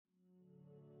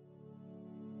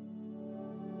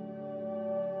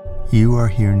You are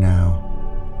here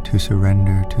now to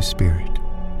surrender to Spirit.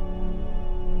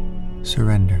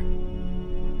 Surrender.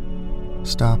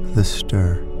 Stop the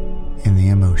stir in the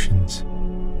emotions.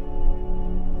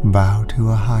 Bow to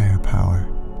a higher power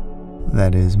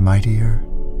that is mightier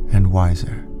and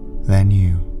wiser than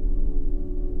you.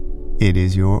 It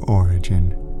is your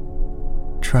origin.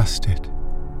 Trust it.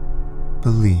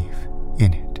 Believe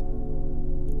in it.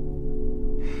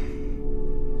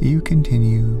 You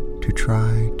continue to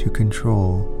try to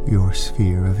control your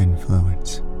sphere of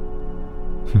influence.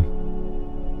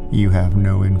 You have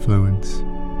no influence,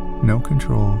 no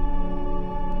control,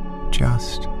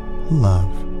 just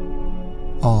love.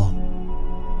 All.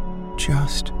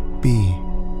 Just be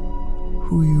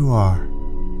who you are.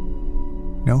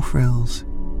 No frills,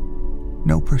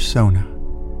 no persona,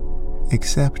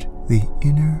 except the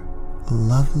inner,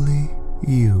 lovely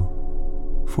you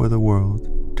for the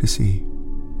world to see.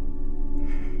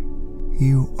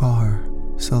 You are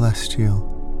celestial.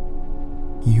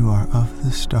 You are of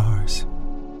the stars.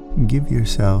 Give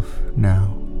yourself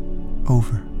now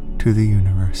over to the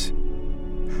universe.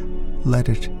 Let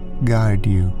it guide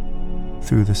you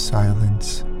through the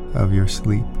silence of your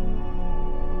sleep,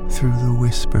 through the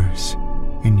whispers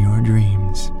in your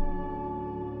dreams,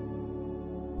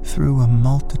 through a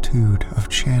multitude of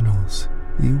channels.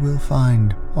 You will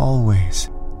find always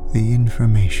the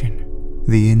information,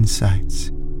 the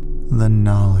insights, the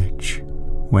knowledge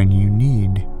when you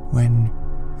need, when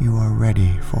you are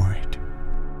ready for it.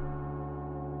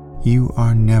 You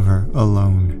are never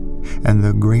alone, and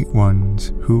the great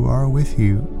ones who are with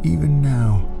you even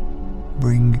now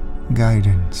bring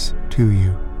guidance to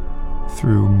you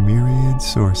through myriad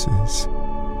sources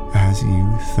as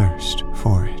you thirst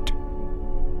for it.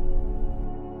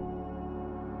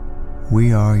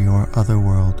 We are your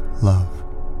otherworld love.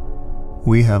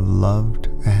 We have loved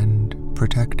and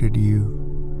protected you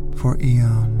for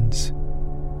eons,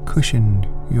 cushioned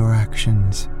your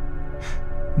actions,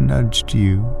 nudged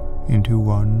you into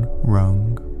one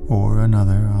rung or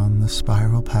another on the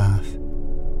spiral path,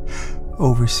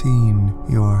 overseen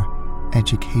your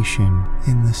education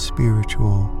in the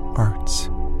spiritual arts,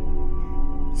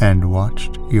 and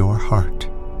watched your heart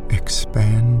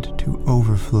expand to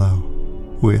overflow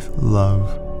with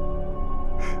love.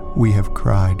 We have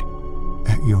cried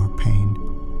at your pain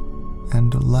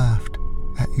and laughed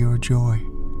at your joy.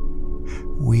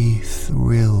 We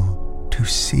thrill to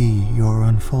see your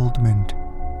unfoldment,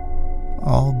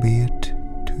 albeit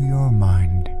to your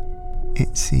mind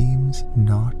it seems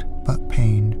naught but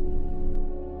pain.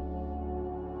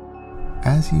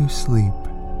 As you sleep,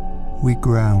 we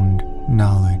ground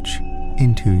knowledge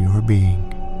into your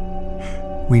being.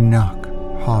 We knock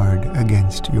hard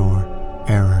against your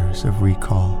errors of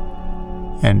recall,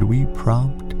 and we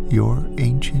prompt your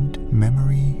ancient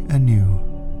memory anew.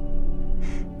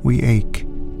 We ache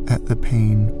at the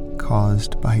pain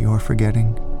caused by your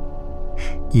forgetting,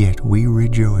 yet we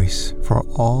rejoice for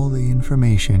all the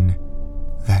information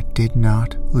that did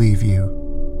not leave you.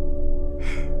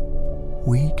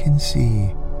 We can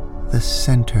see the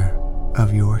center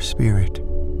of your spirit.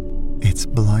 Its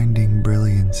blinding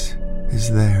brilliance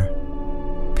is there,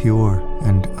 pure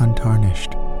and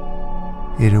untarnished.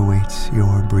 It awaits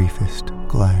your briefest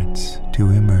glance to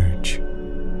emerge.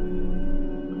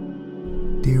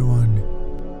 Dear one,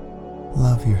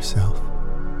 love yourself.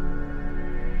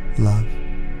 Love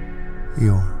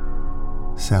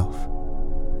yourself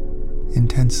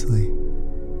intensely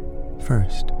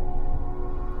first,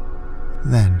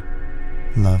 then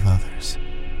love others.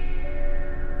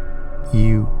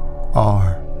 You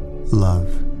are love.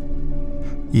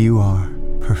 You are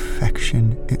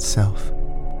perfection itself.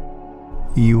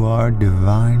 You are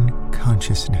divine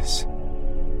consciousness.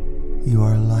 You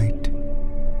are light.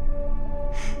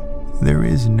 There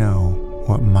is no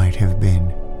what might have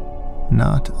been,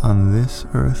 not on this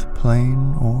earth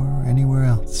plane or anywhere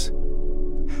else.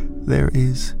 There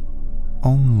is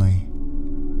only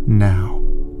now.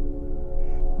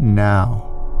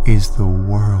 Now is the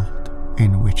world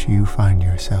in which you find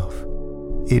yourself.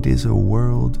 It is a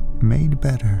world made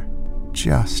better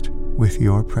just with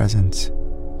your presence.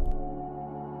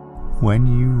 When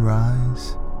you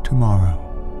rise tomorrow,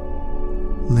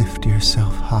 lift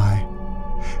yourself high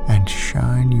and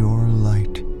shine your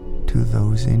light to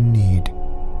those in need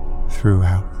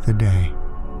throughout the day.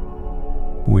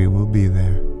 We will be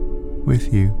there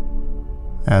with you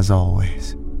as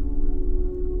always.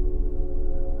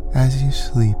 As you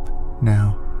sleep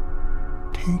now,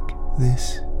 take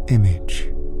this image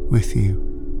with you.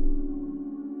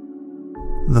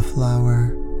 The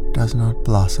flower does not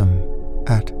blossom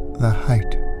at the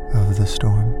height of the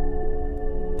storm,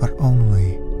 but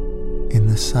only in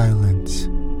the silence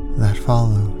that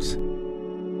follows.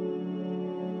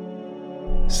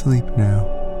 Sleep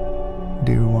now,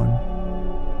 dear one.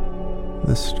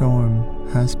 The storm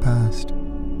has passed.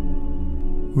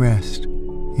 Rest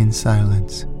in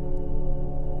silence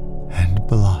and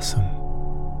blossom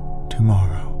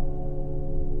tomorrow.